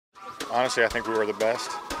Honestly, I think we were the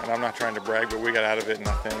best, and I'm not trying to brag, but we got out of it in,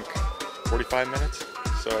 I think, 45 minutes.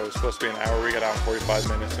 So it was supposed to be an hour. We got out in 45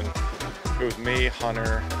 minutes, and it was me,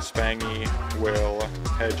 Hunter, Spangy, Will,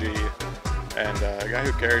 Hedgie, and a guy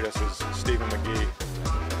who carried us was Stephen McGee.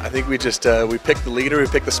 I think we just we picked the leader, we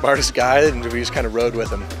picked the smartest guy, and we just kind of rode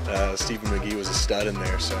with him. Stephen McGee was a stud in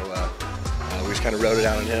there, so we just kind of rode it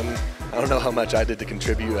out on him. I don't know how much I did to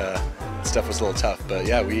contribute. Stuff was a little tough, but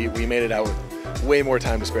yeah, we made it out with way more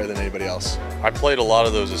time to spare than anybody else. I played a lot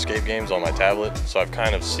of those escape games on my tablet, so I've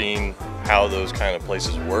kind of seen how those kind of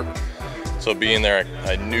places work. So being there,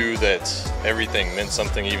 I knew that everything meant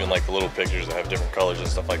something, even like the little pictures that have different colors and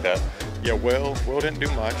stuff like that. Yeah, Will didn't do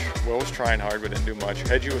much. Will was trying hard, but didn't do much.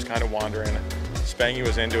 Hedgie was kind of wandering. Spangy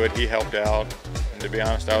was into it. He helped out. And to be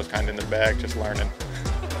honest, I was kind of in the bag, just learning.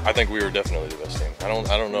 I think we were definitely the best team. I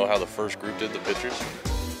don't know how the first group did the pitchers,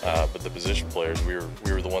 but the position players, we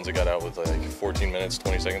were the ones that got out with like 14 minutes,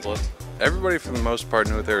 20 seconds left. Everybody for the most part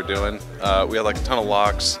knew what they were doing. We had like a ton of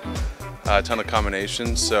locks, a ton of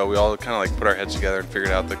combinations, so we all kind of like put our heads together and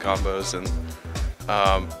figured out the combos, and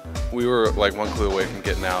we were like one clue away from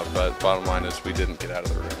getting out, but bottom line is we didn't get out of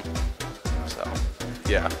the room. So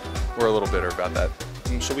yeah, we're a little bitter about that.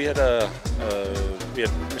 So we had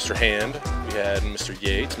Mr. Hand, we had Mr.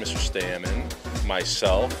 Yates, Mr. Stammen,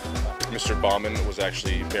 myself. Mr. Bauman was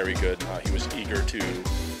actually very good. He was eager to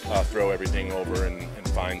throw everything over and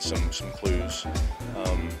find some clues.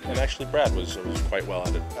 And actually Brad was quite well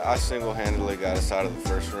at it. I single-handedly got us out of the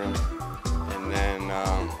first room, and then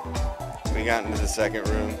we got into the second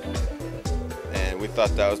room, and we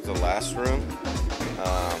thought that was the last room.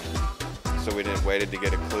 So we waited to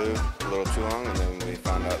get a clue a little too long, and then we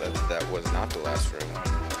found out that that was not the last room.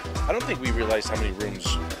 I don't think we realized how many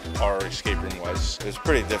rooms our escape room was. It was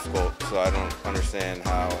pretty difficult, so I don't understand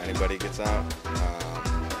how anybody gets out.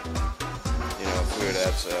 You know, if we would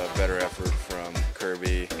have had a better effort from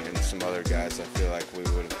Kirby and some other guys, I feel like we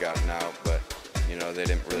would have gotten out, but you know, they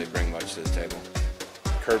didn't really bring much to the table.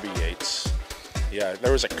 Kirby Yates. Yeah,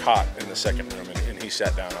 there was a cot in the second room, and he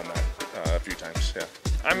sat down on that a few times, yeah.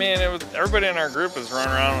 I mean, everybody in our group was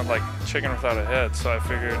running around with like chicken without a head, so I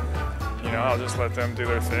figured, you know, I'll just let them do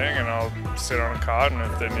their thing and I'll sit on a cot, and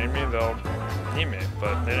if they need me, they'll need me,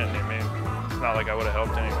 but they didn't need me. It's not like I would have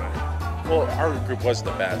helped anyway. Well, our group was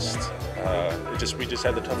the best. We just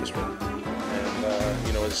had the toughest room. And,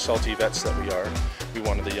 you know, as salty vets that we are, we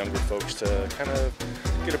wanted the younger folks to kind of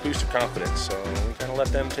get a boost of confidence, so we kind of let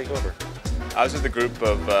them take over. I was with a group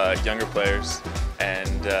of younger players,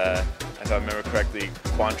 and if I remember correctly,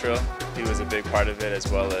 Quantrill, he was a big part of it, as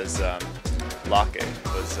well as Lockett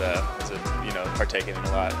was you know, partaking in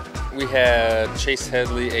a lot. We had Chase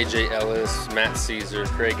Headley, AJ Ellis, Matt Caesar,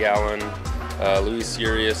 Craig Allen, Luis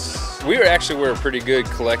Urias. We were a pretty good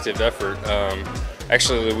collective effort.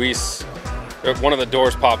 Actually, Luis, one of the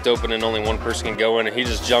doors popped open and only one person can go in, and he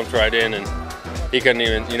just jumped right in, and he couldn't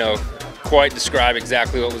even, you know, quite describe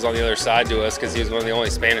exactly what was on the other side to us, because he was one of the only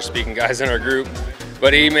Spanish-speaking guys in our group.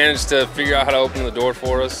 But he managed to figure out how to open the door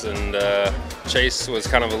for us, and Chase was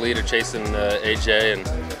kind of a leader chasing AJ, and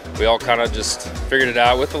we all kind of just figured it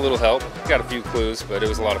out with a little help. Got a few clues, but it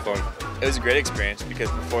was a lot of fun. It was a great experience because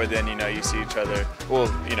before then, you know, you see each other, well,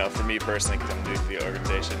 you know, for me personally, because I'm new to the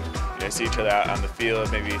organization, you know, see each other out on the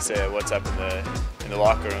field, maybe say what's up in the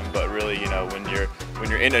locker room, but really, you know, when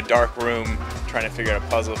you're in a dark room trying to figure out a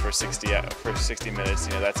puzzle for 60 minutes,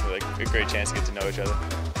 you know, that's like a great chance to get to know each other.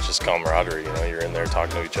 It's just camaraderie, you know, you're in there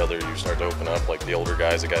talking to each other, you start to open up, like the older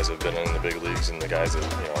guys, the guys that have been in the big leagues, and the guys that,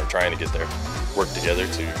 you know, are trying to get there, work together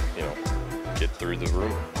to, you know, get through the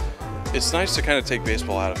room. It's nice to kind of take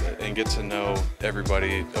baseball out of it and get to know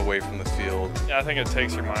everybody away from the field. Yeah, I think it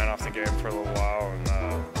takes your mind off the game for a little while, and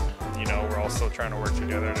you know, we're also trying to work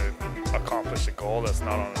together to accomplish a goal that's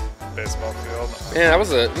not on a baseball field. Yeah,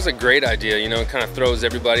 it was a great idea. You know, it kind of throws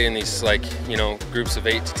everybody in these, like, you know, groups of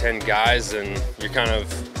 8 to 10 guys, and you're kind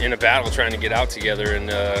of in a battle trying to get out together, and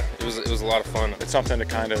it was a lot of fun. It's something to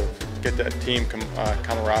kind of get that team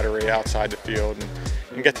camaraderie outside the field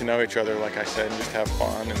and get to know each other, like I said, and just have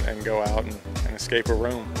fun and go out and escape a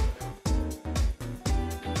room.